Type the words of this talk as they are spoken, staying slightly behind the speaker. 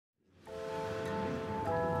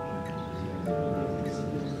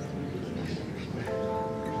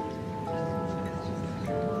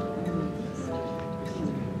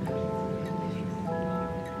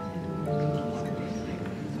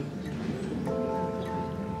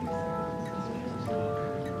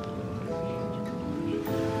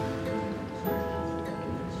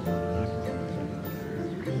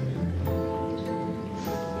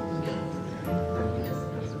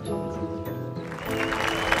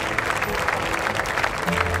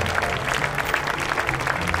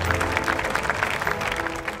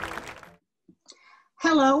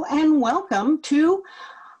welcome to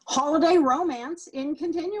Holiday Romance in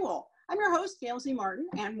Continual. I'm your host, Locey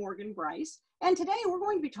and Morgan Brice, and today we're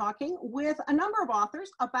going to be talking with a number of authors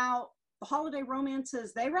about the holiday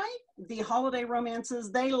romances they write, the holiday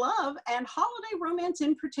romances they love, and holiday romance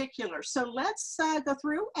in particular. So let's go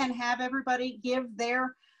through and have everybody give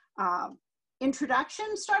their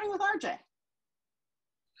introduction, starting with RJ.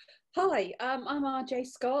 Hi, I'm RJ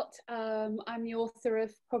Scott. I'm the author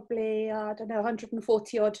of probably,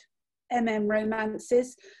 140 odd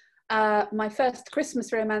romances. My first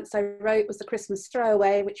Christmas romance I wrote was The Christmas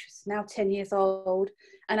Throwaway, which is now 10 years old.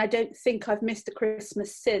 And I don't think I've missed a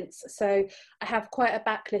Christmas since. So I have quite a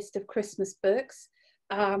backlist of Christmas books.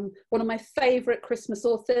 One of my favourite Christmas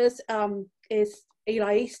authors is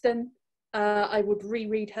Eli Easton. I would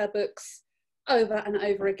reread her books over and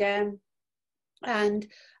over again. And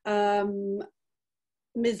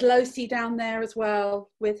Ms. Locey down there as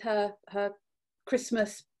well with her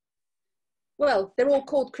Christmas, well, they're all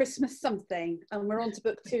called Christmas something, and we're on to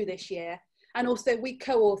book 2 this year. And also we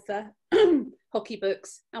co-author hockey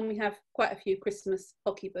books, and we have quite a few Christmas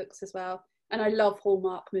hockey books as well. And I love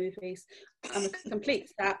Hallmark movies. I'm a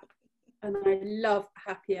complete sap, and I love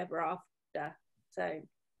Happy Ever After. So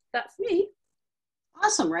that's me.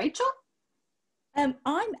 Awesome. Rachel? I'm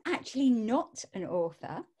actually not an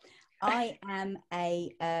author. I am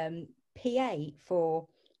a PA for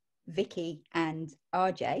Vicky and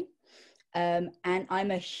RJ, and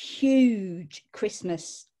I'm a huge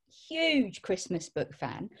Christmas book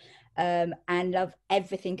fan, and love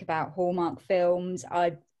everything about Hallmark films.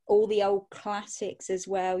 All the old classics as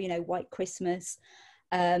well, you know, White Christmas.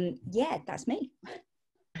 Yeah, that's me.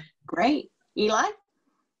 Great. Eli?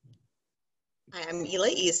 I'm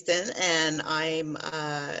Eli Easton, and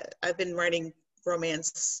I've been writing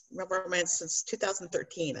romance since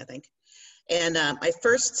 2013, I think. And my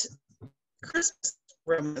first Christmas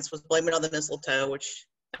romance was Blame It on the Mistletoe, which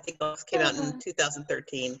I think came out in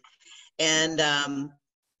 2013. And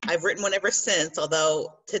I've written one ever since,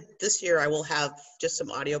 although this year I will have just some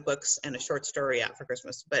audiobooks and a short story out for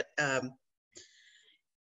Christmas. But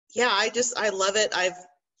yeah, I love it.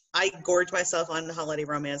 I gorge myself on holiday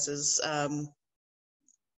romances.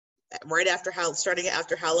 Starting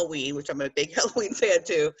after Halloween, which I'm a big Halloween fan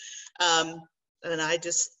too. And I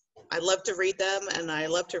love to read them and I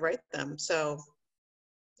love to write them. So,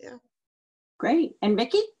 yeah. Great. And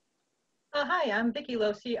Vicky? Hi, I'm Vicky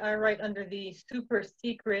Locey. I write under the super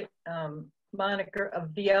secret moniker of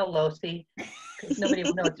VL Locey, because nobody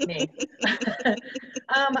will know it's me.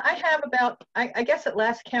 I have about, I guess at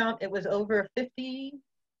last count, it was over 50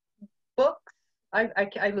 books.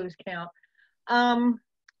 I lose count.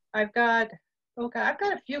 I've got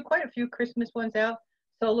quite a few Christmas ones out,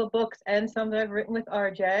 solo books, and some that I've written with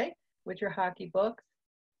RJ, which are hockey books.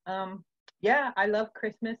 Yeah, I love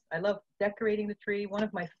Christmas. I love decorating the tree. One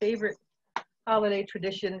of my favorite holiday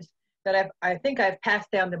traditions that I think I've passed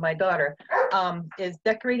down to my daughter is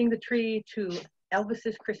decorating the tree to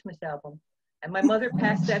Elvis's Christmas album. And my mother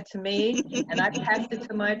passed that to me, and I passed it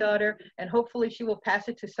to my daughter, and hopefully she will pass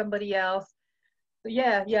it to somebody else. So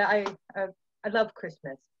yeah, I love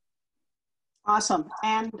Christmas. Awesome.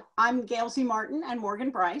 And I'm Gail Z. Martin and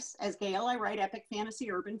Morgan Brice. As Gail, I write epic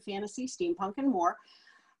fantasy, urban fantasy, steampunk, and more.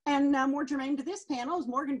 And more germane to this panel is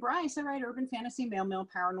Morgan Brice. I write urban fantasy, male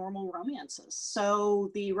paranormal romances.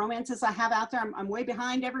 So the romances I have out there, I'm way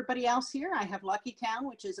behind everybody else here. I have Lucky Town,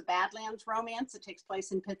 which is a Badlands romance that takes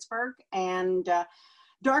place in Pittsburgh. And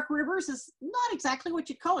Dark Rivers is not exactly what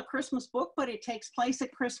you'd call a Christmas book, but it takes place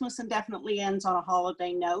at Christmas and definitely ends on a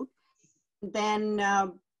holiday note. Then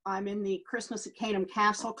I'm in the Christmas at Caneham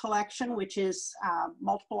Castle collection, which is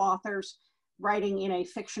multiple authors writing in a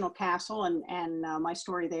fictional castle, and my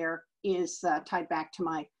story there is tied back to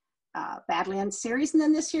my Badlands series. And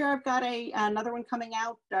then this year I've got another one coming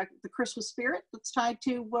out, The Christmas Spirit, that's tied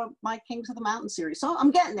to my Kings of the Mountain series. So I'm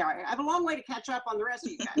getting there. I have a long way to catch up on the rest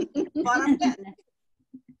of you guys, but I'm getting there.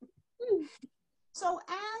 So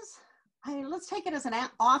let's take it as an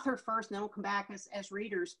author first, and then we'll come back as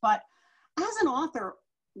readers. But as an author,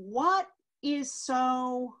 what is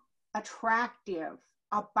so attractive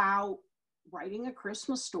about writing a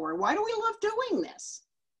Christmas story? Why do we love doing this?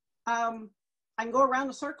 I can go around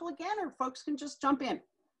the circle again, or folks can just jump in.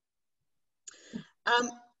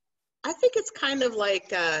 I think it's kind of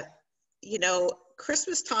like,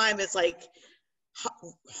 Christmas time is like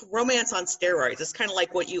romance on steroids. It's kind of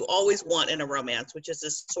like what you always want in a romance, which is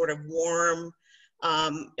this sort of warm,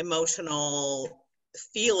 emotional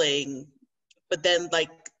feeling. But then, like,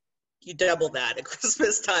 you double that at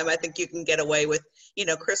Christmas time. I think you can get away with,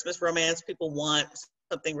 Christmas romance. People want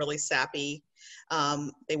something really sappy.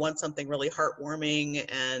 They want something really heartwarming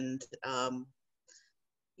and,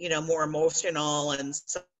 more emotional. And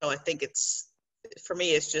so I think for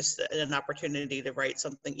me, it's just an opportunity to write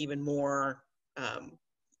something even more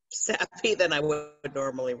sappy than I would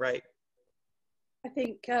normally write. I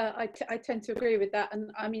think I tend to agree with that.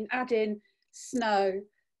 And I mean, add in snow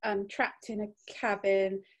and trapped in a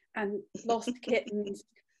cabin and lost kittens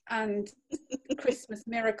and Christmas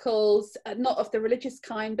miracles, not of the religious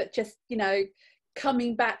kind, but just,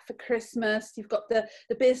 coming back for Christmas. You've got the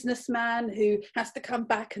businessman who has to come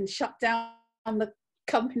back and shut down the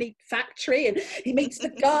company factory, and he meets the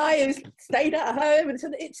guy who's stayed at home. And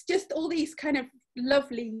so it's just all these kind of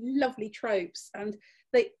lovely, lovely tropes. And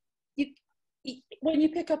when you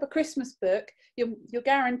pick up a Christmas book, you're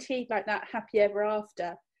guaranteed like that happy ever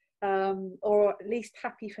after, or at least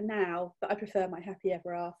happy for now, but I prefer my happy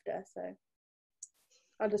ever after. So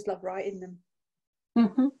I just love writing them.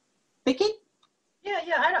 Mm-hmm. Vicky? Yeah.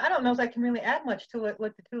 I don't know if I can really add much to what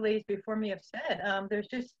the two ladies before me have said.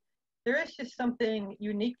 There is just something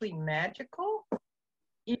uniquely magical,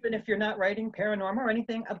 even if you're not writing paranormal or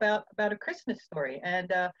anything, about a Christmas story.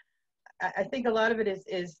 And I think a lot of it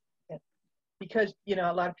is because,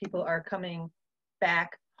 a lot of people are coming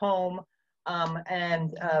back home,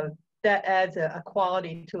 and that adds a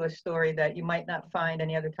quality to a story that you might not find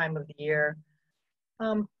any other time of the year.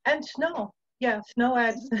 And snow. Yeah, snow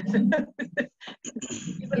adds. Even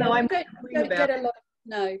though we don't get a lot of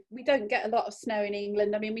snow. We don't get a lot of snow in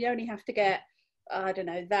England. I mean, we only have to get, I don't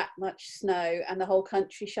know, that much snow and the whole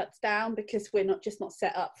country shuts down, because we're not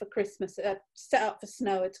set up for Christmas, set up for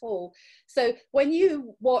snow at all. So when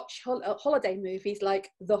you watch holiday movies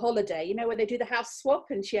like The Holiday, where they do the house swap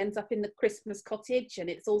and she ends up in the Christmas cottage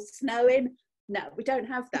and it's all snowing. No, we don't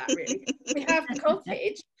have that really. We have the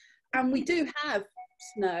cottage, and we do have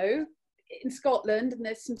snow in Scotland, and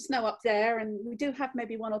there's some snow up there, and we do have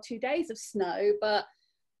maybe 1 or 2 days of snow, but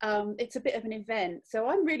it's a bit of an event. So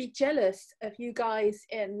I'm really jealous of you guys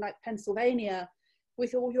in like Pennsylvania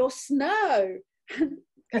with all your snow.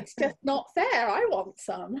 It's just not fair. I want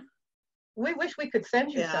some. We wish we could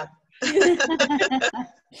send you some.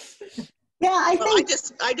 Yeah,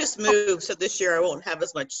 I just moved, so this year I won't have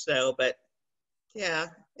as much snow, but yeah,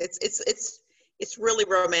 it's really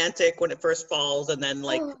romantic when it first falls, and then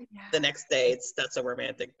the next day it's not so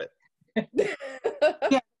romantic. But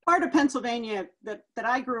yeah, part of Pennsylvania that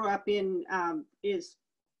I grew up in is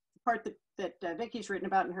the part that Vicky's written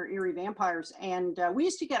about in her Eerie Vampires, and we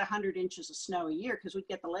used to get 100 inches of snow a year because we'd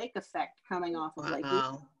get the lake effect coming off of Lake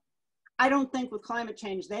Easton. I don't think with climate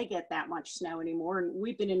change they get that much snow anymore, and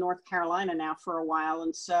we've been in North Carolina now for a while,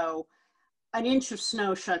 and so an inch of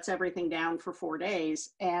snow shuts everything down for 4 days,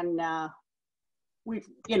 and we've,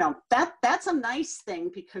 that's a nice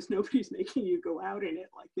thing because nobody's making you go out in it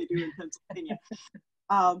like they do in Pennsylvania.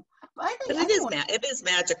 But I think it is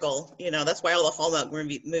magical. That's why all the Hallmark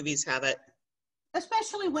movies have it.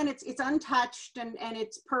 Especially when it's untouched and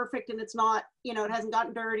it's perfect, and it's not, it hasn't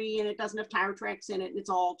gotten dirty, and it doesn't have tire tracks in it, and it's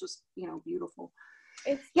all just, beautiful.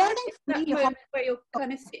 It's I think that moment where you're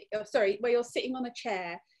kind of where you're sitting on a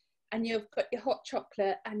chair, and you've got your hot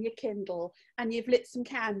chocolate and your Kindle, and you've lit some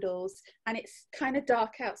candles, and it's kind of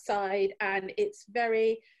dark outside, and it's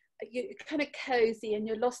you're kind of cozy, and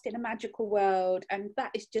you're lost in a magical world. And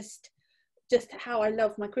that is just how I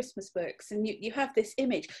love my Christmas books. And you have this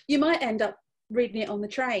image. You might end up reading it on the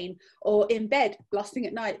train or in bed blasting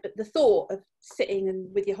at night, but the thought of sitting and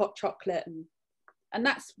with your hot chocolate, and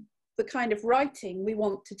that's the kind of writing we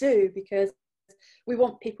want to do, because we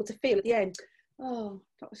want people to feel at the end, oh,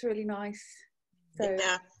 that was really nice. So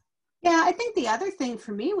yeah, I think the other thing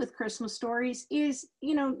for me with Christmas stories is,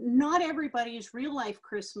 not everybody's real life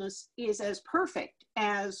Christmas is as perfect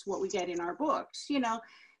as what we get in our books.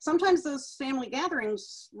 Sometimes those family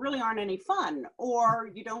gatherings really aren't any fun, or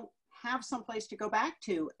you don't have someplace to go back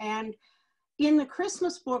to. And in the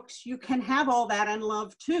Christmas books, you can have all that and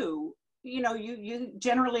love too. You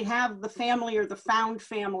generally have the family or the found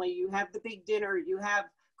family. You have the big dinner. You have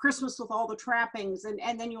Christmas with all the trappings,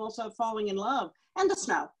 and then you also have falling in love and the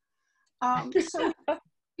snow. So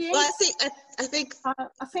well, I think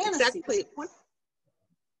a fantasy. Exactly.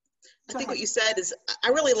 I think what you said is, I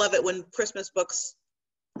really love it when Christmas books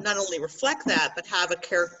not only reflect that, but have a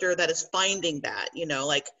character that is finding that,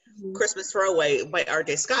 like Christmas Throwaway by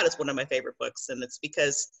R.J. Scott is one of my favorite books. And it's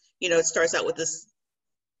because, it starts out with this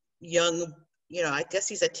young, I guess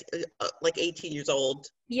he's like 18 years old.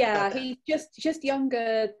 Yeah, he's just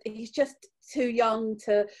younger. He's just too young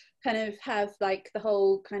to kind of have like the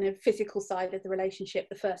whole kind of physical side of the relationship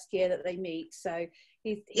the first year that they meet. So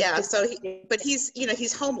he's yeah, just, so he's, you know,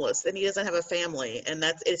 he's homeless and he doesn't have a family, and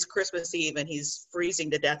it's Christmas Eve and he's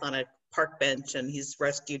freezing to death on a park bench, and he's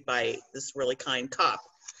rescued by this really kind cop.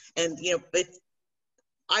 And, you know,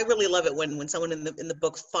 I really love it when someone in the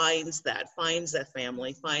book finds that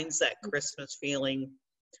family, finds that Christmas feeling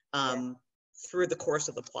through the course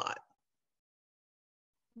of the plot.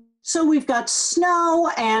 So we've got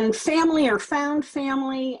snow and family or found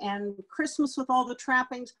family and Christmas with all the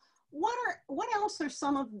trappings. What else are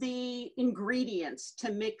some of the ingredients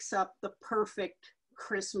to mix up the perfect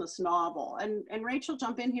Christmas novel? And Rachel,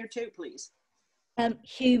 jump in here too, please.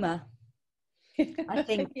 Humor. I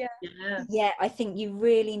think, yeah. yeah, I think you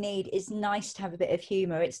really need, it's nice to have a bit of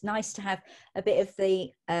humor. It's nice to have a bit of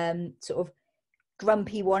the sort of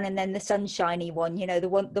grumpy one and then the sunshiny one, you know, the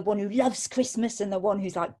one who loves Christmas and the one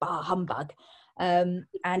who's like bah humbug, and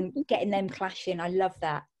getting them clashing. I love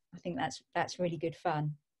that. I think that's really good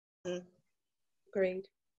fun. Agreed.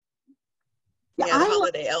 Yeah, the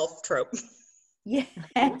holiday elf trope. Yeah.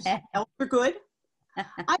 Elves are good.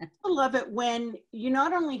 I also love it when you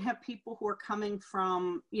not only have people who are coming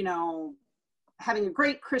from, you know, having a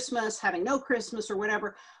great Christmas, having no Christmas or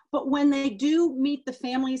whatever, but when they do meet the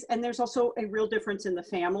families, and there's also a real difference in the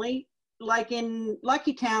family. Like in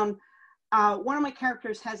Lucky Town, one of my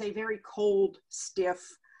characters has a very cold, stiff,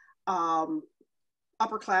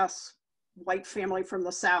 upper class white family from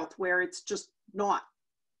the South where it's just not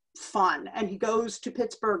fun. And he goes to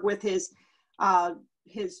Pittsburgh with his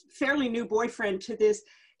fairly new boyfriend to this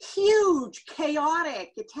huge,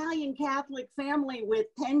 chaotic Italian Catholic family with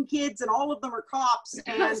 10 kids and all of them are cops.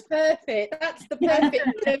 And that's perfect. That's the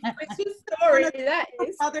perfect Christmas story. That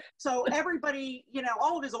is. So everybody, you know,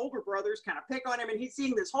 all of his older brothers kind of pick on him and he's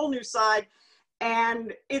seeing this whole new side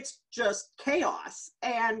and it's just chaos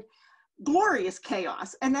and glorious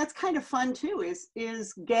chaos. And that's kind of fun too,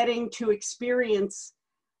 is getting to experience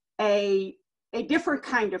a different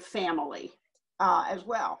kind of family as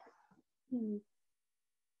well.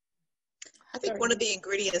 I think one of the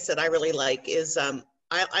ingredients that I really like is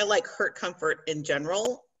I like hurt comfort in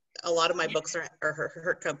general. A lot of my books are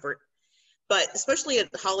hurt comfort, but especially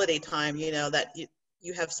at the holiday time, you know, that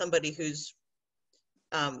you have somebody who's,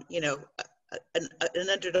 you know, an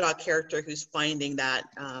underdog character who's finding that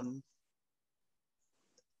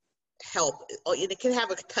help. It can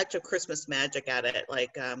have a touch of Christmas magic at it.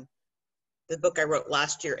 Like the book I wrote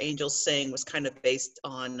last year, Angels Sing, was kind of based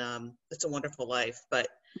on It's a Wonderful Life, but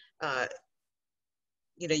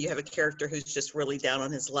you know, you have a character who's just really down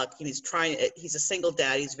on his luck. And he's a single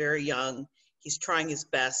dad. He's very young. He's trying his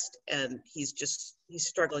best and he's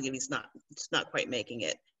struggling and he's not quite making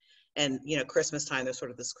it. And, you know, Christmas time, there's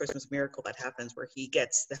sort of this Christmas miracle that happens where he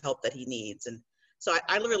gets the help that he needs. And so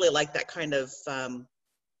I really like that kind of,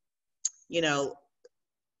 you know,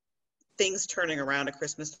 things turning around at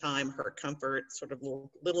Christmas time, hurt comfort, sort of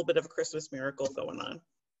little bit of a Christmas miracle going on.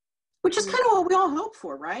 Which is kind of what we all hope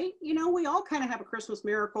for, right? You know, we all kind of have a Christmas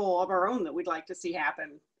miracle of our own that we'd like to see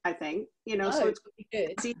happen, I think. You know, so it's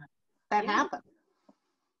good to see that happen.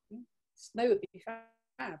 Snow would be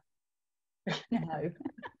fab. No.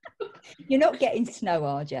 You're not getting snow,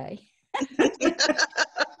 RJ. Give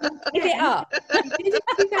it up. You did it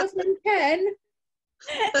 2010.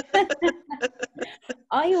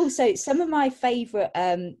 I also, some of my favourite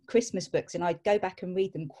Christmas books, and I go back and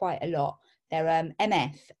read them quite a lot, they're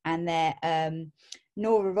MF and they're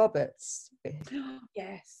Nora Roberts.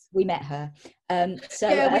 Yes. We met her. So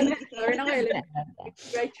yeah, we met her in Ireland.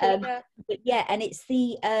 But yeah, and it's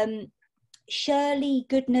the Shirley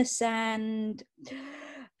Goodness and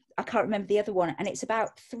I can't remember the other one. And it's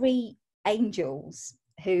about 3 angels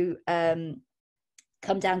who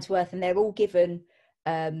come down to earth and they're all given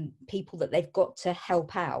people that they've got to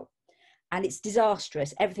help out. And it's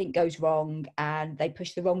disastrous. Everything goes wrong and they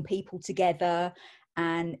push the wrong people together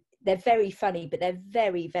and they're very funny, but they're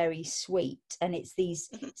very, very sweet. And it's these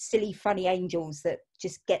silly, funny angels that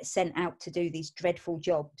just get sent out to do these dreadful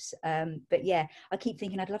jobs. But yeah, I keep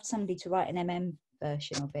thinking I'd love somebody to write an MM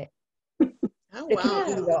version of it. Oh,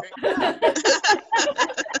 wow.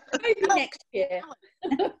 Maybe next year.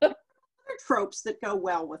 Tropes that go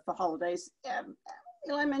well with the holidays.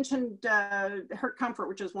 I mentioned Hurt Comfort,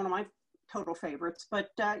 which is one of my total favorites, but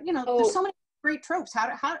you know, there's so many great tropes. How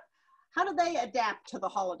do they adapt to the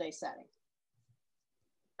holiday setting?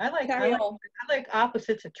 I like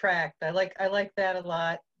opposites attract. I like that a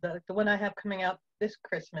lot. The one I have coming out this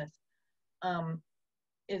Christmas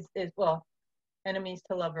is well, enemies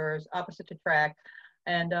to lovers, opposites attract,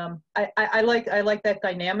 and I like that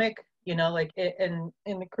dynamic you know, like in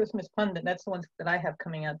the Christmas Pundit, that's the ones that I have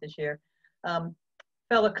coming out this year.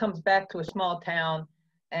 Fella comes back to a small town,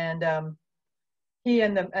 and he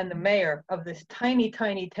and the mayor of this tiny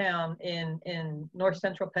town in north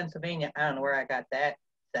central Pennsylvania, I don't know where I got that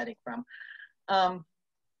setting from,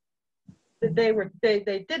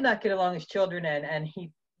 they did not get along as children, and he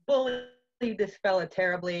bullied this fella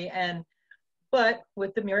terribly, but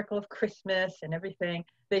with the miracle of Christmas and everything,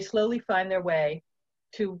 they slowly find their way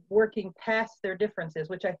to working past their differences,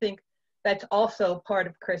 which I think that's also part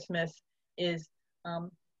of Christmas, is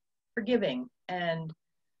forgiving and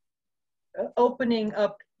opening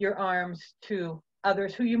up your arms to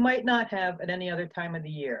others who you might not have at any other time of the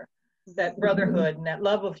year. That brotherhood and that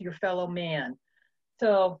love of your fellow man.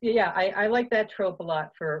 So yeah, I like that trope a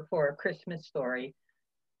lot for a Christmas story.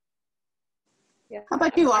 Yeah. How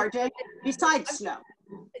about you, RJ? Besides snow.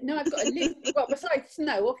 No, I've got a list. Well, besides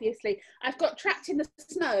snow, obviously, I've got Trapped in the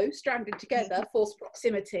Snow, Stranded Together, Forced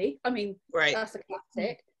Proximity. I mean, Right. That's a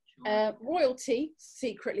classic. Royalty,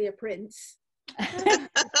 Secretly a Prince. We've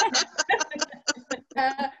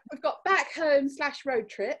got Back Home / Road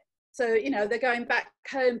Trip. So, you know, they're going back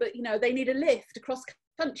home, but, you know, they need a lift across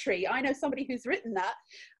country. I know somebody who's written that,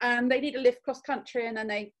 and they need a lift cross country, and then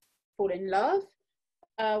they fall in love.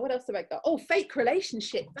 What else have I got? Oh, Fake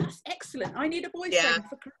Relationship. That's excellent. I Need a Boyfriend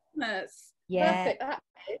for Christmas. Yeah. Perfect. That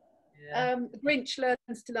is. The Grinch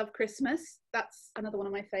Learns to Love Christmas. That's another one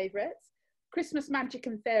of my favourites. Christmas Magic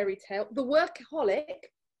and Fairy Tale. The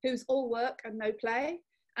Workaholic, who's all work and no play,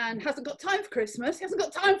 and hasn't got time for Christmas. He hasn't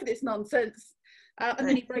got time for this nonsense. And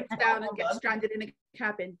then he breaks down and gets stranded in a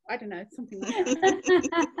cabin. I don't know, something like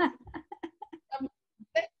that.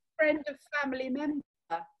 Best friend of family member.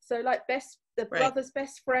 So like the brother's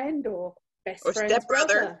best friend or best friend's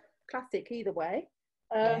brother. Classic either way.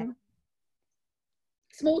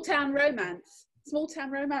 Small Town Romance. Small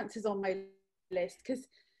Town Romance is on my list because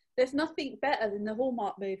there's nothing better than the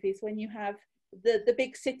Hallmark movies when you have the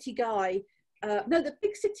big city guy. No, the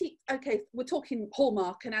big city, okay, we're talking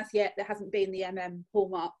Hallmark, and as yet there hasn't been the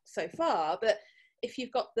Hallmark so far, but if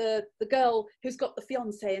you've got the girl who's got the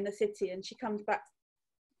fiance in the city and she comes back to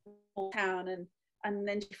the small town and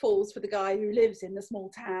then she falls for the guy who lives in the small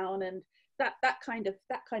town, and that kind of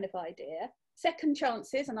idea. Second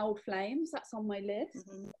Chances and Old Flames, that's on my list.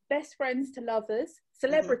 Best Friends to Lovers,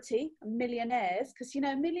 Celebrity and Millionaires, because, you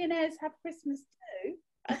know, millionaires have Christmas too.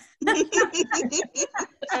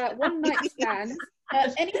 One Night Stands,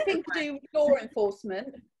 anything to do with law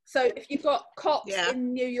enforcement. So if you've got cops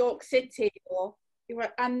in New York City,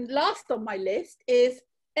 and last on my list is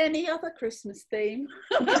any other Christmas theme.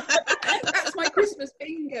 That's my Christmas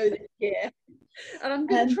bingo this year, and I'm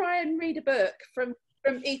going to try and read a book from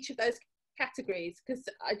each of those categories because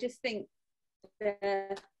I just think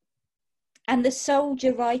they're. And the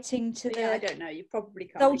soldier writing to the. I don't know. You probably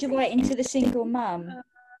can't. Soldier writing to the single mum. No,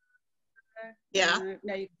 you can't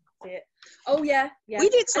see it. Oh yeah. We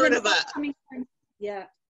did sort of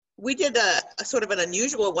We did a sort of an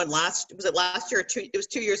unusual one last year or two? It was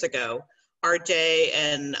 2 years ago. RJ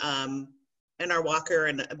and our Walker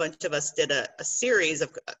and a bunch of us did a series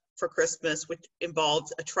for Christmas, which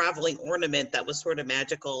involved a traveling ornament that was sort of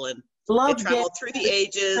magical, and it traveled through the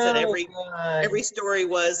ages, and every story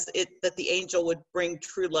was that the angel would bring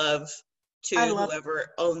true love to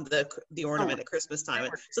whoever owned the ornament at Christmas time.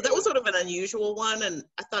 And so that was sort of an unusual one, and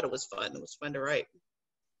I thought it was fun. It was fun to write.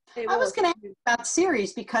 I was going to ask you about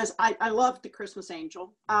series because I love The Christmas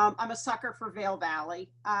Angel. I'm a sucker for Vale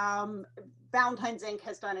Valley. Valentine's Inc.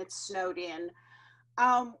 has done its Snowed In.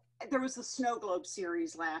 There was the Snow Globe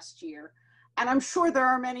series last year, and I'm sure there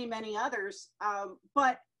are many, many others.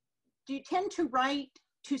 But do you tend to write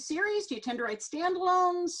two series? Do you tend to write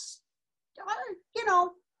standalones? You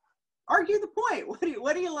know, argue the point. What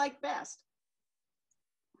do you like best?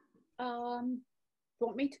 Do you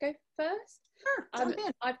want me to go first? Sure, jump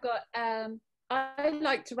in. I've got, I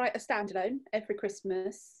like to write a standalone every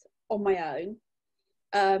Christmas on my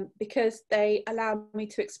own because they allow me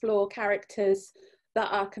to explore characters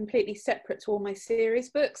that are completely separate to all my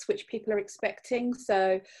series books, which people are expecting.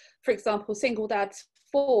 So, for example, Single Dads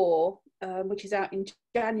 4, which is out in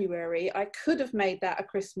January, I could have made that a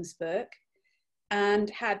Christmas book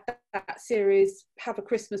and had that series have a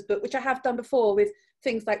Christmas book, which I have done before with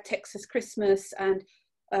things like Texas Christmas and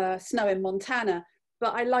Snow in Montana.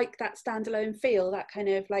 But I like that standalone feel, that kind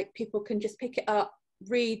of like people can just pick it up,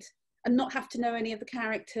 read, and not have to know any of the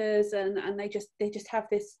characters, and they just have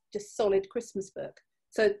this just solid Christmas book.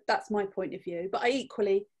 So that's my point of view. But I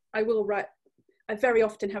very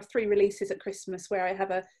often have 3 releases at Christmas where I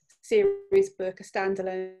have a series book, a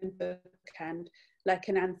standalone book, and like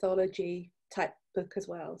an anthology type book as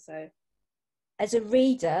well. So as a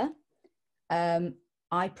reader,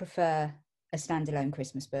 I prefer a standalone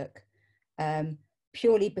Christmas book,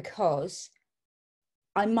 purely because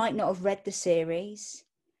I might not have read the series,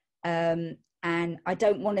 and I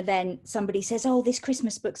don't want to then, somebody says, oh, this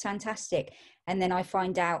Christmas book's fantastic, and then I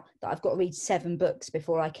find out that I've got to read 7 books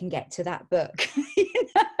before I can get to that book. You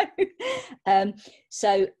know?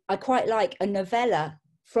 So I quite like a novella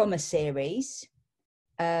from a series,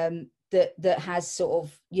 that has sort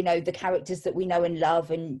of, you know, the characters that we know and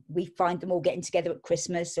love, and we find them all getting together at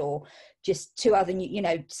Christmas, or just 2 other, you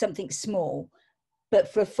know, something small.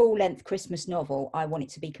 But for a full-length Christmas novel, I want it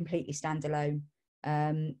to be completely standalone,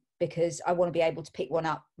 because I want to be able to pick one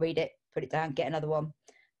up, read it, put it down, get another one,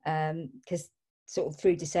 because sort of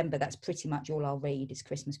through December, that's pretty much all I'll read is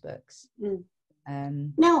Christmas books.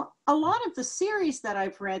 Now, a lot of the series that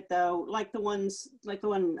I've read, though, like the one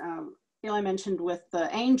Eli mentioned with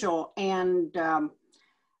the Angel, and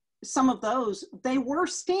some of those, they were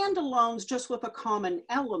standalones just with a common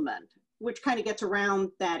element, which kind of gets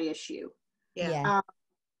around that issue. Yeah.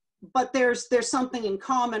 But there's something in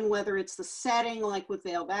common, whether it's the setting, like with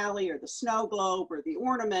Vale Valley, or the snow globe, or the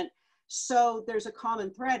ornament. So there's a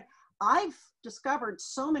common thread. I've discovered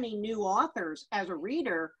so many new authors as a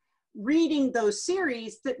reader reading those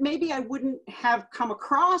series that maybe I wouldn't have come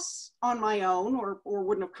across on my own, or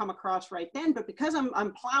wouldn't have come across right then. But because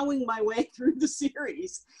I'm plowing my way through the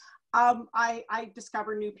series, I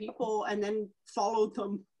discover new people and then follow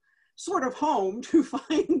them sort of home to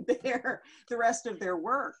find the rest of their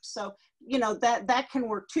work. So, you know, that can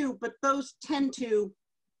work too, but those tend to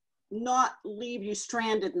not leave you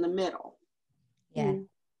stranded in the middle. Yeah.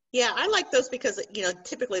 Yeah, I like those because, you know,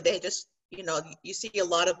 typically they just, you know, you see a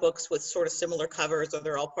lot of books with sort of similar covers, or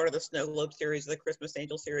they're all part of the Snow Globe series, or the Christmas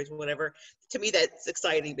Angel series, whatever. To me, that's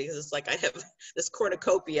exciting because it's like I have this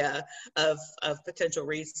cornucopia of potential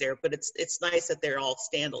reads there, but it's nice that they're all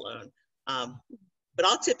standalone. But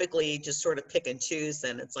I'll typically just sort of pick and choose,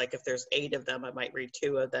 and it's like if there's 8 of them, I might read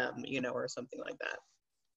 2 of them, you know, or something like that.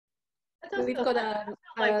 we've got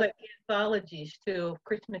like anthologies too,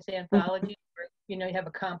 Christmas anthologies, where, you know, you have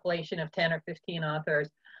a compilation of 10 or 15 authors.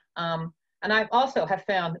 And I've also have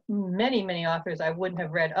found many authors I wouldn't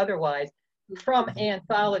have read otherwise from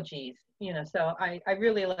anthologies, you know, so I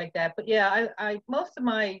really like that. But yeah, I most of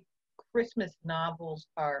my Christmas novels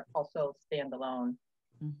are also standalone.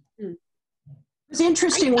 It's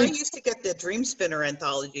interesting. I used to get the Dream Spinner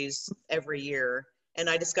anthologies every year, and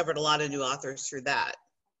I discovered a lot of new authors through that.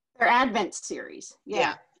 Their Advent series.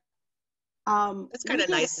 Yeah. It's kind of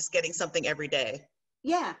nice, just getting something every day.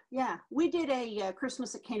 Yeah. We did a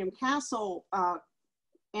Christmas at Kingdom Castle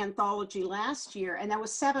anthology last year, and that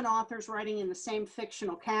was 7 authors writing in the same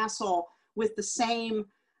fictional castle with the same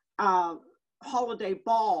holiday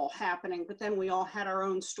ball happening, but then we all had our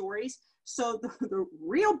own stories. So the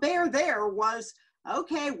real bear there was,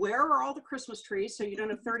 okay, where are all the Christmas trees? So you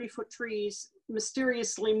don't have 30-foot trees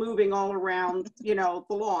mysteriously moving all around, you know,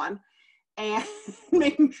 the lawn, and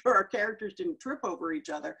making sure our characters didn't trip over each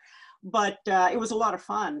other. But it was a lot of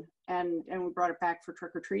fun, and we brought it back for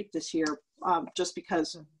Trick or Treat this year, just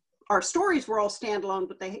because our stories were all standalone,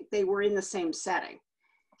 but they were in the same setting.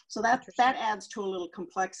 So that adds to a little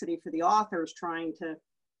complexity for the authors trying to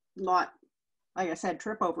not, like I said,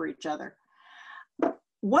 trip over each other.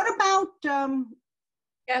 What about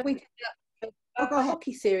yeah, we did a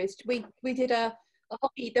hockey series. We did a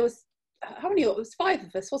hockey. There was how many? It was 5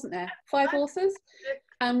 of us, wasn't there? 5 authors,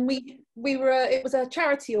 and we were. It was a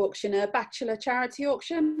charity auction, a bachelor charity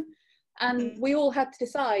auction, and we all had to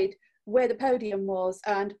decide where the podium was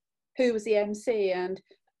and who was the MC, and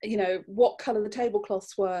you know what colour the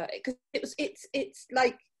tablecloths were, because it's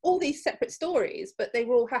like all these separate stories, but they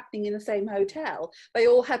were all happening in the same hotel. They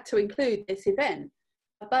all had to include this event,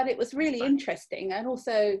 but it was really interesting, and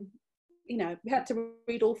also, you know, we had to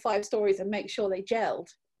read all 5 stories and make sure they gelled.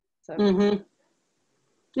 So.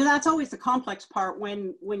 You know, that's always the complex part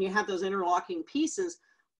when you have those interlocking pieces.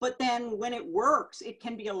 But then when it works, it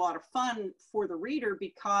can be a lot of fun for the reader,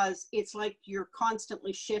 because it's like you're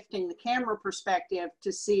constantly shifting the camera perspective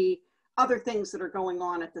to see other things that are going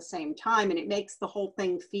on at the same time, and it makes the whole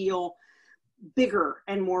thing feel bigger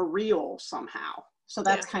and more real somehow. So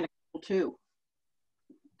that's kind of cool too.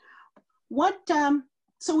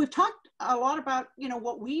 So we've talked a lot about, you know,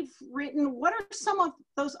 what we've written. What are some of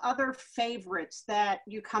those other favorites that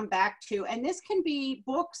you come back to? And this can be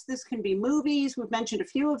books, this can be movies. We've mentioned a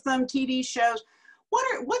few of them, TV shows.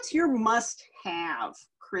 What's your must-have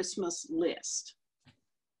Christmas list?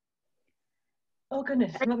 Oh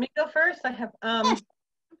goodness, let me go first. I have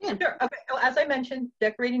Yeah. Sure. Okay. Well, as I mentioned,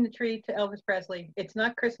 decorating the tree to Elvis Presley. It's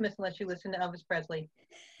not Christmas unless you listen to Elvis Presley.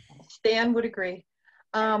 Stan would agree.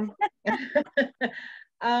 Um,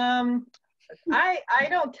 I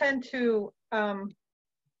don't tend to.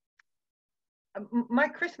 My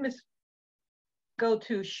Christmas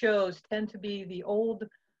go-to shows tend to be the old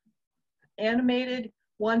animated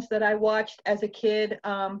ones that I watched as a kid.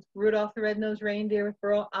 Rudolph the Red-Nosed Reindeer with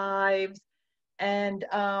Burl Ives, and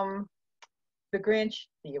the Grinch,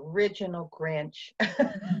 the original Grinch.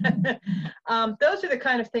 Those are the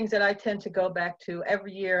kind of things that I tend to go back to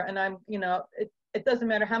every year. And it doesn't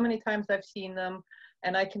matter how many times I've seen them,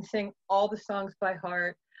 and I can sing all the songs by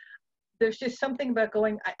heart. There's just something about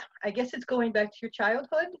I guess it's going back to your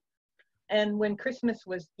childhood. And when Christmas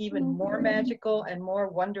was even more magical and more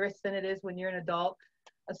wondrous than it is when you're an adult.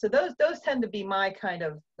 So those tend to be my kind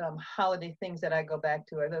of holiday things that I go back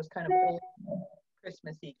to, are those kind of old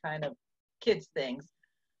Christmassy kind of kids things.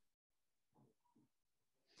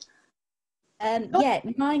 Yeah,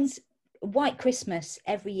 mine's White Christmas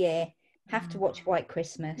every year. Have to watch White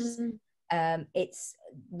Christmas.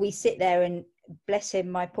 We sit there, and bless him,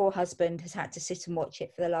 my poor husband has had to sit and watch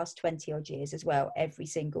it for the last 20 odd years as well, every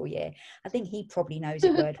single year. I think he probably knows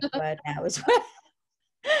it word for word now as well.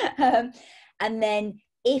 And then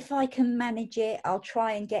if I can manage it, I'll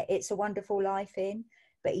try and get It's a Wonderful Life in,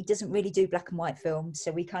 but he doesn't really do black and white films,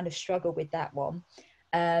 so we kind of struggle with that one.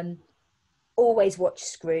 Always watch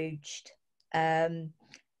Scrooged, and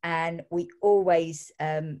we always,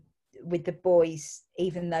 with the boys,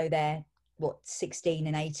 even though they're 16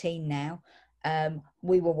 and 18 now,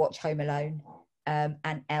 we will watch Home Alone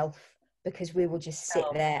and Elf, because we will just sit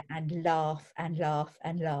there and laugh and laugh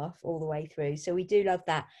and laugh all the way through. So we do love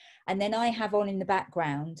that. And then I have on in the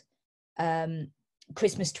background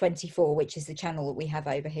Christmas 24, which is the channel that we have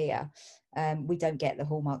over here. We don't get the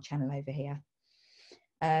Hallmark channel over here.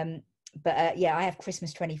 But yeah, I have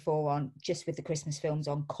Christmas 24 on, just with the Christmas films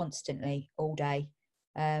on constantly all day.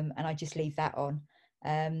 And I just leave that on.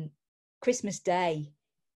 Christmas Day,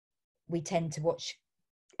 we tend to watch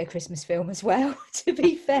a Christmas film as well, to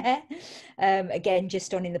be fair. Again,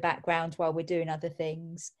 just on in the background while we're doing other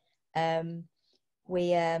things. Yeah,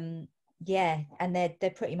 and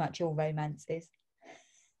they're pretty much all romances.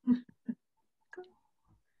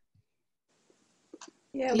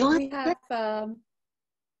 Yeah, we have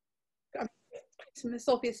Christmas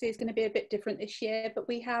obviously is going to be a bit different this year, but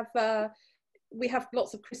we have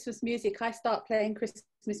lots of Christmas music. I start playing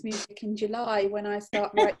Christmas music in July when I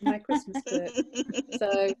start writing my Christmas book,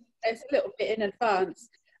 so it's a little bit in advance.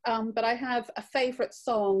 But I have a favourite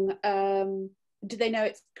song. Do They Know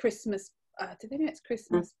It's Christmas? Do They Know It's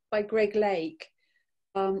Christmas by Greg Lake,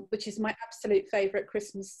 which is my absolute favourite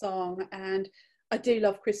Christmas song, and I do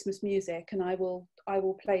love Christmas music, and I will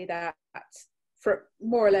play that for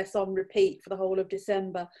more or less on repeat for the whole of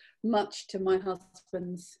December, much to my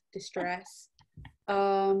husband's distress.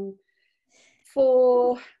 There's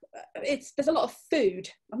a lot of food.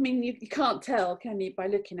 I mean, you can't tell, can you, by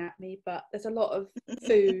looking at me, but there's a lot of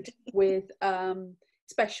food with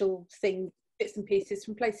special things, bits and pieces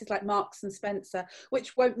from places like Marks and Spencer,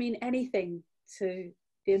 which won't mean anything to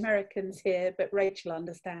the Americans here, but Rachel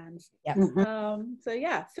understands. Yeah. So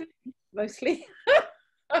yeah, food mostly.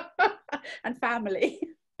 And family.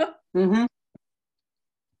 How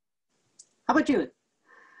about you?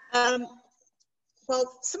 Well,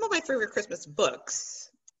 some of my favorite Christmas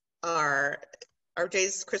books are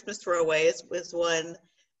RJ's Christmas Throwaway is one.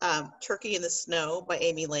 Turkey in the Snow by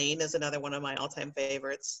Amy Lane is another one of my all-time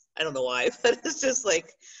favorites. I don't know why, but it's just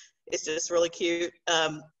really cute.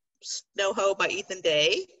 Snow Ho by Ethan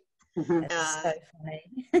Day. That's so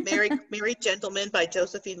funny. Merry Gentleman by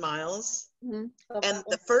Josephine Miles. And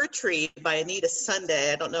The Fir Tree by Anita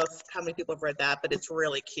Sunday. I don't know how many people have read that, but it's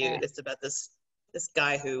really cute. Yeah. It's about this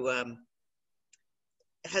guy who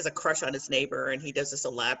has a crush on his neighbor, and he does this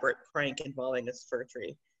elaborate prank involving this fir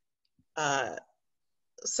tree.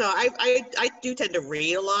 So I do tend to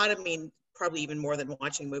read a lot. I mean, probably even more than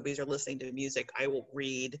watching movies or listening to music. I will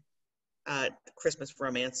read Christmas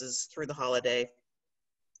romances through the holiday.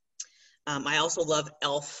 I also love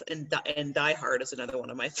Elf, and Die Hard is another one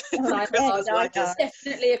of my favorite Christmas watches.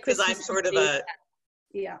 Definitely a Christmas. Because I'm sort of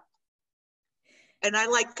yeah. And I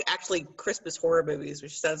like actually Christmas horror movies,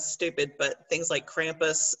 which sounds stupid, but things like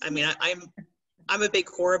Krampus. I mean, I'm a big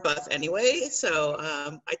horror buff anyway, so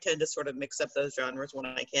I tend to sort of mix up those genres when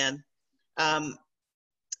I can. And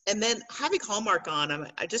then having Hallmark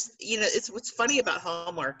on, I just, it's what's funny about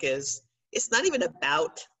Hallmark is it's not even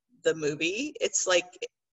about the movie. It's like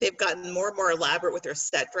they've gotten more and more elaborate with their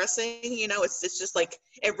set dressing. It's just like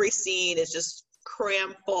every scene is just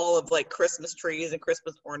cram full of like Christmas trees and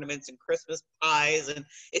Christmas ornaments and Christmas pies, and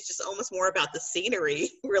it's just almost more about the scenery,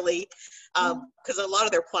 really, because a lot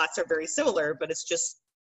of their plots are very similar. But it's just,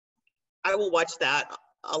 I will watch that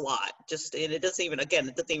a lot. Just, and it doesn't even, again,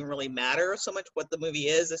 it doesn't even really matter so much what the movie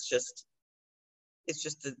is. It's just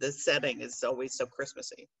the setting is always so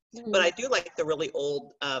Christmassy. But I do like the really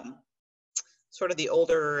old, sort of the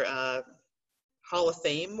older Hall of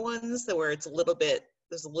Fame ones, where it's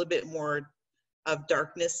there's a little bit more of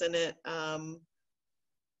darkness in it.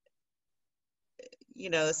 You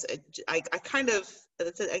know, I kind of,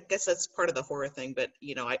 I guess that's part of the horror thing, but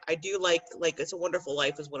you know, I do like It's a Wonderful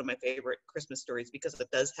Life is one of my favorite Christmas stories, because it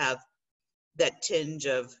does have that tinge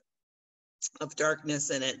of darkness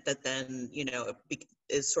in it that then, you know,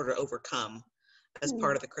 is sort of overcome as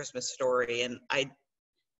part of the Christmas story. And I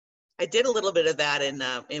did a little bit of that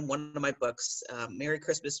in one of my books. Merry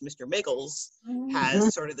Christmas, Mr. Miggles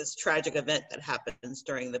has sort of this tragic event that happens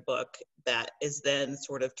during the book that is then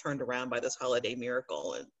sort of turned around by this holiday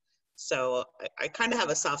miracle. And so I kind of have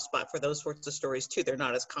a soft spot for those sorts of stories too. They're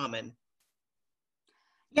not as common.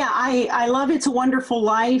 Yeah, I love It's a Wonderful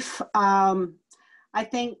Life. I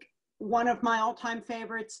think one of my all-time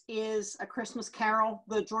favorites is A Christmas Carol,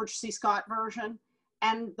 the George C. Scott version,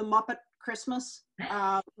 and The Muppet Christmas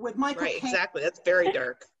with Michael Caine. Right, exactly. That's very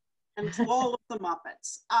dark. And to all of the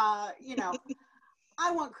Muppets. You know,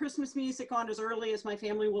 I want Christmas music on as early as my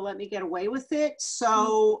family will let me get away with it.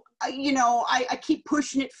 So, you know, I keep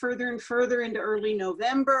pushing it further and further into early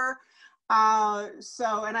November. And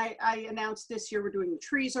I announced this year we're doing the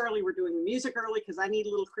trees early, we're doing the music early, because I need a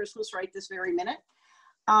little Christmas right this very minute.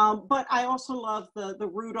 But I also love the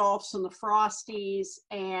Rudolphs and the Frosties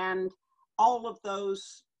and all of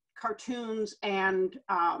those cartoons and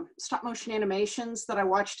stop motion animations that I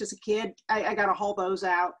watched as a kid. I got to haul those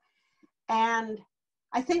out. And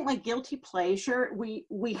I think my guilty pleasure, we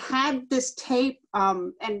had this tape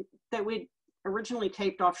and that we'd originally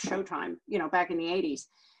taped off Showtime, you know, back in the 80s.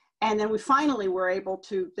 And then we finally were able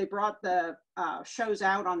to, they brought the shows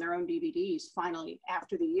out on their own DVDs finally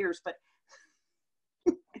after the years. But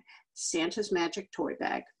Santa's Magic Toy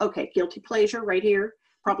Bag. Okay, guilty pleasure right here.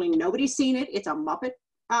 Probably nobody's seen it. It's a Muppet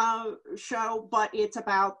show, but it's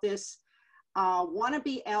about this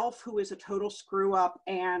wannabe elf who is a total screw up,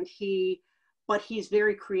 and but he's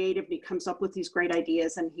very creative, and he comes up with these great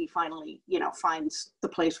ideas, and he finally, you know, finds the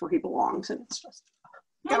place where he belongs. And it's just,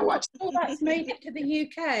 gotta watch. Oh, that's made it to the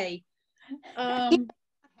UK.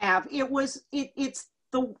 It's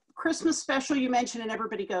the Christmas special you mentioned, and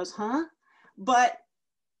everybody goes, huh? But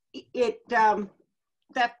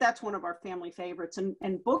that's one of our family favorites.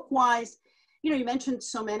 And book wise, you know, you mentioned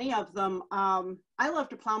so many of them. I love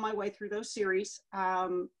to plow my way through those series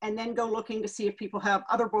and then go looking to see if people have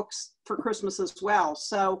other books for Christmas as well.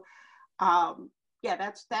 So yeah,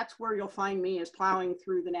 that's where you'll find me, is plowing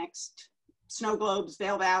through the next Snow Globes,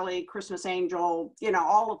 Vale Valley, Christmas Angel, you know,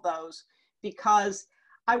 all of those, because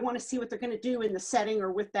I want to see what they're going to do in the setting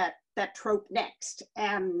or with that trope next.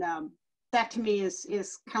 And that to me is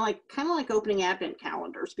kind of like opening Advent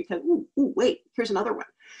calendars, because ooh, wait, here's another one.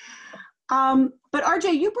 But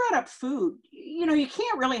RJ, you brought up food. You know, you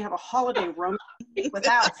can't really have a holiday romance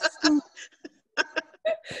without food.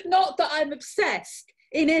 Not that I'm obsessed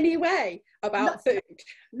in any way about food.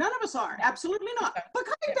 None of us are, absolutely not. But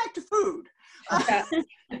coming back to food, how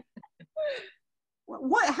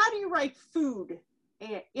do you write food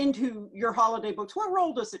into your holiday books? What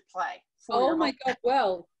role does it play? Oh my God,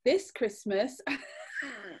 well, this Christmas,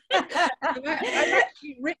 I've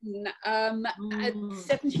actually written a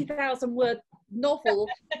 70,000 word novel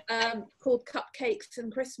called Cupcakes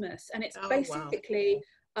and Christmas. And it's basically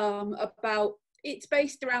it's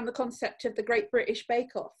based around the concept of the Great British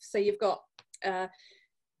Bake Off. So you've got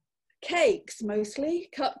cakes, mostly,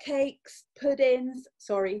 cupcakes, puddings,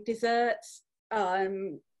 desserts,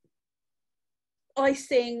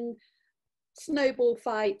 icing, snowball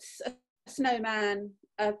fights, a snowman,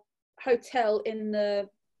 a hotel in the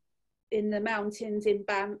mountains in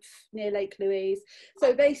Banff near Lake Louise.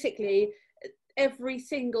 So basically every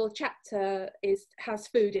single chapter has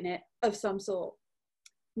food in it of some sort.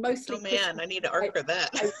 Mostly Christmas. I need to arc for that.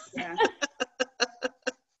 Yeah.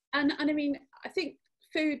 and I mean, I think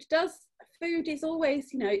food is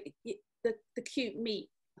always, you know, the cute meat,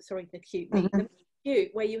 the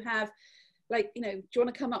cute, where you have, like, you know, do you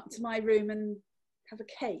want to come up to my room and have a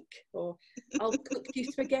cake, or I'll cook you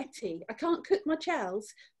spaghetti. I can't cook much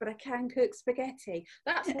but I can cook spaghetti.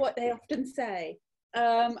 That's what they often say.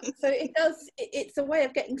 So it's a way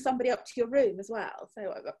of getting somebody up to your room as well, so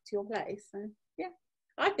up to your place. So yeah,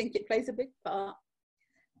 I think it plays a big part.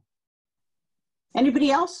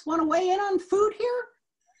 Anybody else want to weigh in on food here?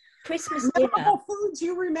 Christmas dinner. Memorable foods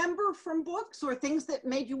you remember from books, or things that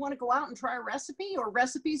made you want to go out and try a recipe, or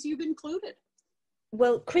recipes you've included?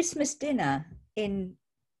 Well, Christmas dinner in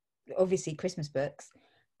obviously Christmas books.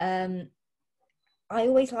 I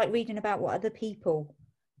always like reading about what other people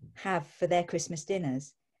have for their Christmas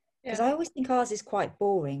dinners, because I always think ours is quite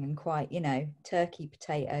boring and quite, turkey,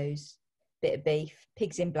 potatoes, bit of beef,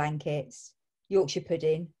 pigs in blankets, Yorkshire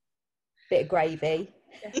pudding, bit of gravy.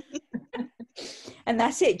 And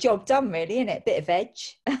that's it, job done really, isn't it? Bit of veg.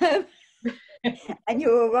 And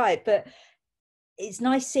you're all right. But it's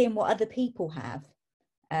nice seeing what other people have.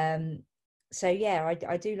 So yeah,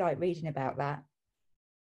 I do like reading about that.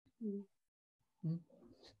 You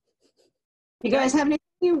guys have anything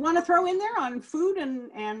you want to throw in there on food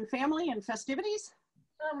and family and festivities?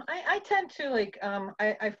 I tend to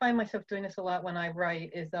I find myself doing this a lot when I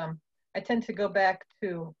write, is I tend to go back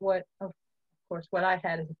to what I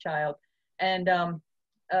had as a child. And I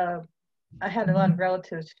had a lot of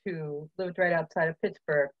relatives who lived right outside of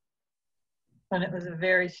Pittsburgh, and it was a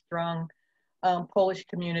very strong Polish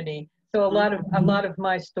community. So a lot of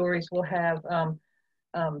my stories will have,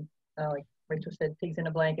 like Rachel said, pigs in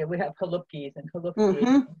a blanket. We have halupkis and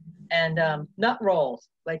halupki, and nut rolls.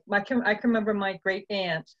 Like I can remember my great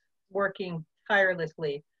aunts working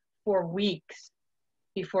tirelessly for weeks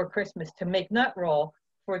before Christmas to make nut roll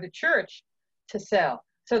for the church to sell.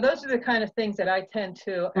 So those are the kind of things that I tend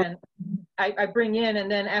to, and I bring in, and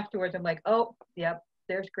then afterwards I'm like, oh, yep,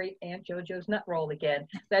 there's great Aunt JoJo's nut roll again.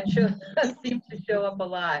 That seems to show up a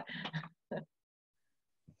lot.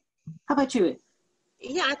 How about you?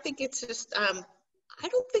 Yeah, I think it's just, I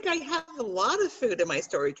don't think I have a lot of food in my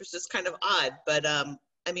story, which is just kind of odd. But I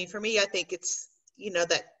mean, for me, I think it's,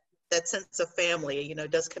 that sense of family,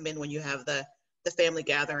 does come in when you have the family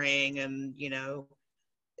gathering, and,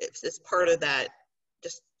 it's part of that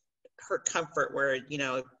just her comfort where,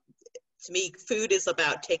 to me, food is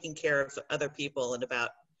about taking care of other people and about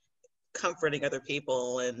comforting other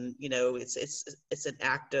people. And, it's an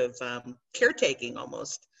act of caretaking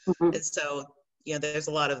almost. And so, there's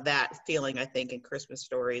a lot of that feeling, I think, in Christmas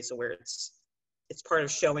stories, where it's part of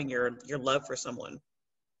showing your love for someone.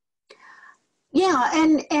 Yeah,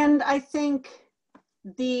 and I think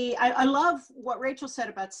I love what Rachel said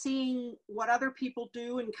about seeing what other people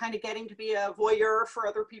do and kind of getting to be a voyeur for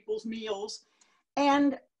other people's meals,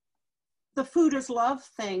 and the food is love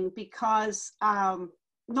thing, because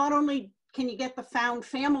not only can you get the found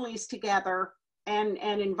families together and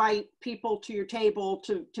invite people to your table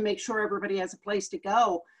to make sure everybody has a place to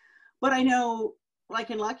go, but I know, like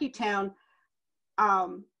in Lucky Town,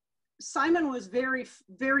 Simon was very,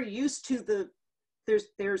 very used to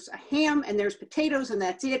there's a ham and there's potatoes and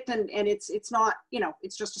that's it, and it's not,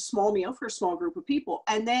 it's just a small meal for a small group of people.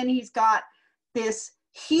 And then he's got this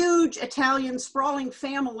huge Italian sprawling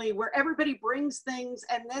family where everybody brings things,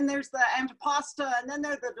 and then there's the antipasta, and then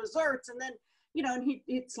there are the desserts, and then and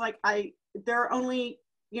it's like, there are only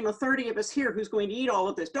 30 of us here who's going to eat all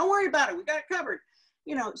of this. Don't worry about it, we got it covered.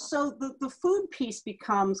 So the food piece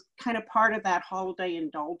becomes kind of part of that holiday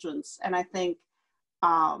indulgence, and I think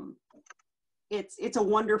it's a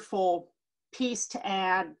wonderful piece to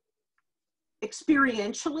add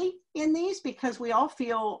experientially in these, because we all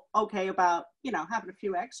feel okay about having a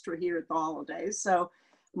few extra here at the holidays, so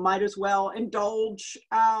might as well indulge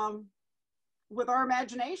with our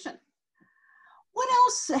imagination. What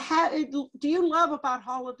else do you love about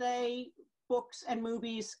holiday books and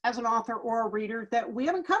movies as an author or a reader that we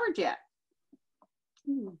haven't covered yet?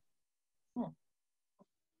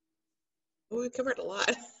 We covered a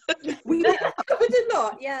lot. We covered a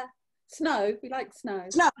lot, yeah. Snow, we like snow.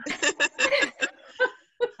 Snow.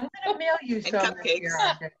 I'm gonna mail you some cupcakes.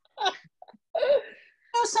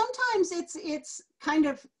 Sometimes it's kind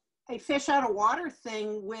of a fish out of water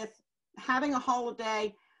thing with having a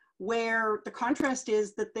holiday where the contrast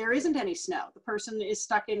is that there isn't any snow. The person is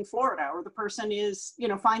stuck in Florida, or the person is,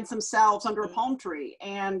 finds themselves under a palm tree.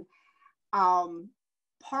 And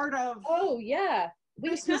part of we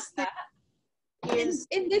Christmas have that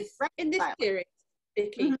in this series,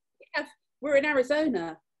 Vicky. We're in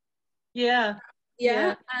Arizona. Yeah,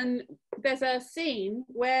 and there's a scene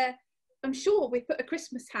where I'm sure we put a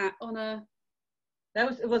Christmas hat on a.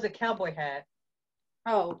 It was a cowboy hat.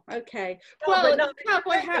 Oh, okay.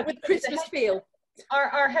 Cowboy hat with Christmas feel.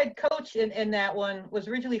 Our head coach in that one was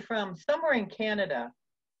originally from somewhere in Canada,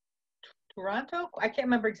 Toronto. I can't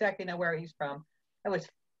remember exactly now where he's from. That was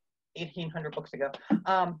 1,800 books ago.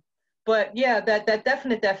 But yeah,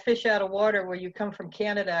 that fish out of water where you come from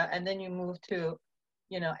Canada and then you move to,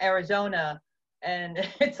 Arizona, and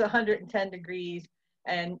it's 110 degrees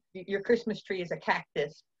and your Christmas tree is a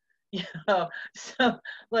cactus, you know. So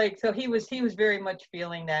so he was very much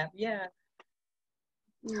feeling that. Yeah.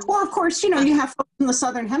 Well, of course, you know, you have folks in the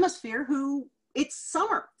Southern Hemisphere who it's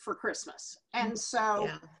summer for Christmas. And so,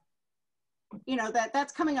 Yeah. you know,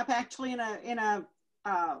 that's coming up actually in a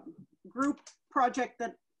group project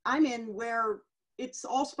that I'm in, where it's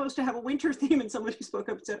all supposed to have a winter theme, and somebody spoke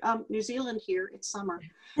up and said, New Zealand here, it's summer.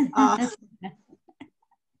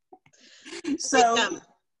 So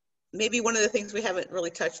maybe one of the things we haven't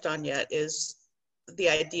really touched on yet is the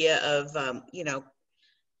idea of, you know,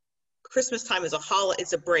 Christmas time is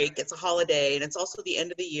it's a break, it's a holiday, and it's also the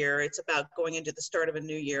end of the year. It's about going into the start of a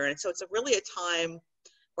new year. And so it's really a time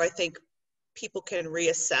where I think people can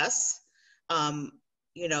reassess,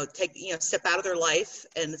 you know, step out of their life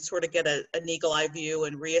and sort of get an eagle eye view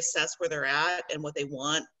and reassess where they're at and what they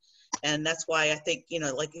want. And that's why I think, you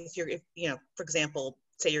know, like if you know, for example,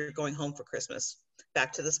 say you're going home for Christmas,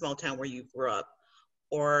 back to the small town where you grew up,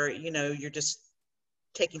 or, you know, you're just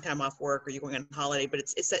taking time off work, or you're going on holiday, but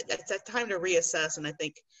it's that time to reassess. And I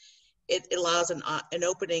think it allows an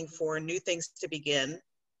opening for new things to begin,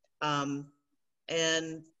 and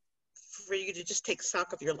for you to just take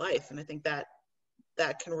stock of your life. And I think that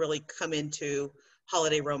can really come into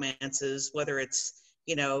holiday romances, whether it's,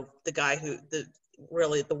 you know, the guy the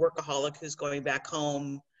workaholic who's going back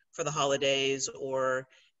home for the holidays, or,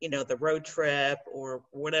 you know, the road trip or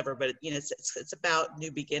whatever. But, you know, it's about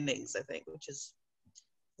new beginnings, I think, which is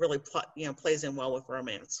really, you know, plays in well with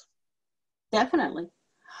romance. definitely.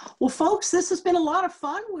 Well, folks, this has been a lot of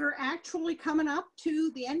fun. We're actually coming up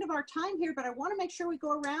to the end of our time here, but I want to make sure we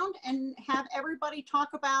go around and have everybody talk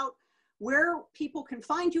about where people can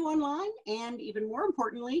find you online, and even more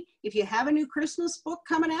importantly, if you have a new Christmas book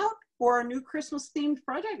coming out or a new Christmas themed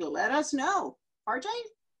project, let us know. RJ,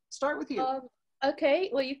 start with you. Okay,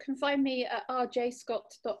 well, you can find me at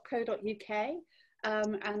rjscott.co.uk.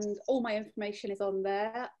 And all my information is on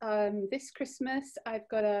there. This Christmas, I'm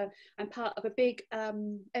part of a big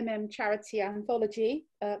charity anthology.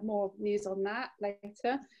 More news on that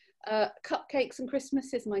later. Cupcakes and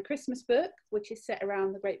Christmas is my Christmas book, which is set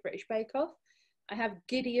around the Great British Bake Off. I have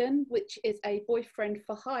Gideon, which is a boyfriend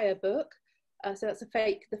for hire book. So that's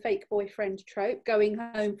the fake boyfriend trope, going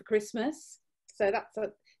home for Christmas. So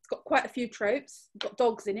it's got quite a few tropes. It's got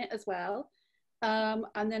dogs in it as well.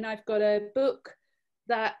 And then I've got a book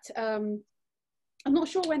that I'm not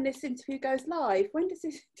sure when this interview goes live. When does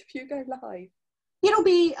this interview go live? It'll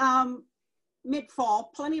be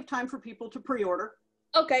mid-fall, plenty of time for people to pre-order.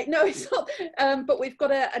 Okay, no, it's not. But we've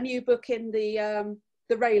got a new book in the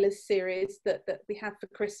Railers series that we have for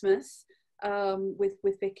Christmas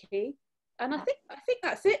with Vicky, and I think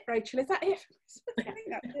that's it. Rachel, is that it? I think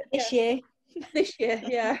that's it. This year. This year,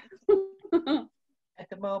 yeah. At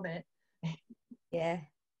the moment. Yeah.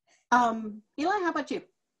 Eli, how about you?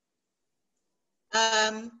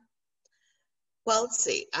 Well, let's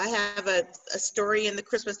see. I have a story in the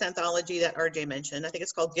Christmas anthology that RJ mentioned. I think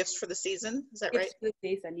it's called Gifts for the Season. Is that right? Gifts for the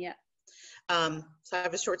Season, yeah. So I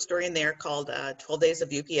have a short story in there called 12 Days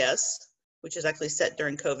of UPS, which is actually set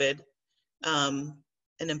during COVID, and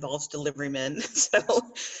involves delivery men. So,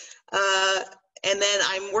 and then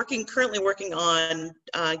I'm currently working on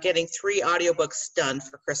getting 3 audiobooks done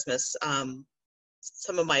for Christmas.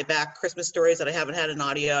 Some of my back Christmas stories that I haven't had in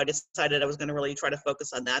audio, I decided I was going to really try to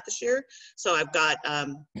focus on that this year. So I've got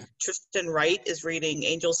Tristan Wright is reading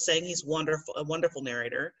Angels Sing. He's wonderful, a wonderful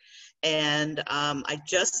narrator. And I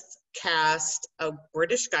just cast a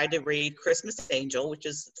British guy to read Christmas Angel, which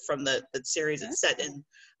is from the series. It's set in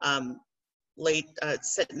late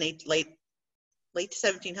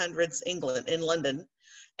 1700s England, in London.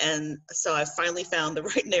 And so I finally found the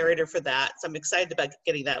right narrator for that. So I'm excited about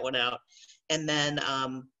getting that one out. And then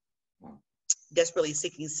Desperately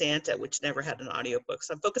Seeking Santa, which never had an audiobook.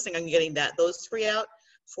 So I'm focusing on getting those 3 out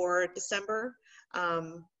for December.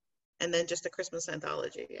 And then just a Christmas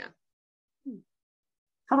anthology, yeah.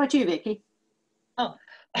 How about you, Vicky? Oh,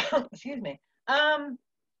 excuse me.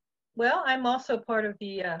 Well, I'm also part of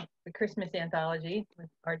the Christmas anthology with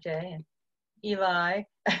RJ and Eli.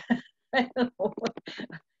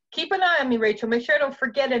 Keep an eye on me, Rachel. Make sure I don't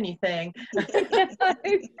forget anything.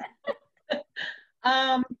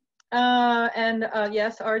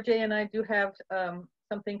 Yes, RJ and I do have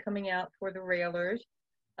something coming out for the Railers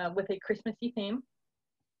with a Christmassy theme.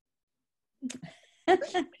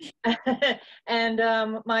 And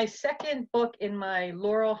my second book in my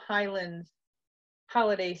Laurel Highlands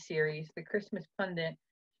holiday series, The Christmas Pundit,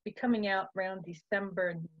 will be coming out around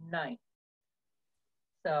December 9th.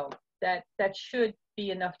 So that should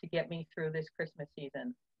be enough to get me through this Christmas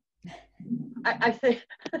season. I think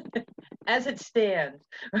as it stands.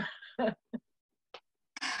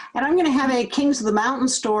 And I'm going to have a Kings of the Mountain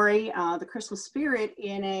story, The Christmas Spirit,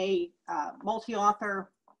 in a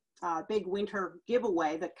multi-author big winter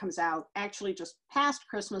giveaway that comes out actually just past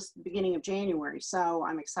Christmas, the beginning of January. So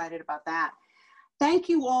I'm excited about that. Thank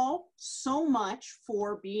you all so much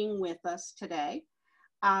for being with us today.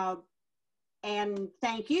 And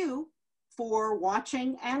thank you for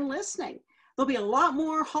watching and listening. There'll be a lot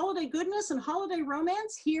more holiday goodness and holiday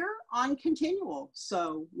romance here on Continual.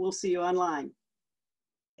 So we'll see you online.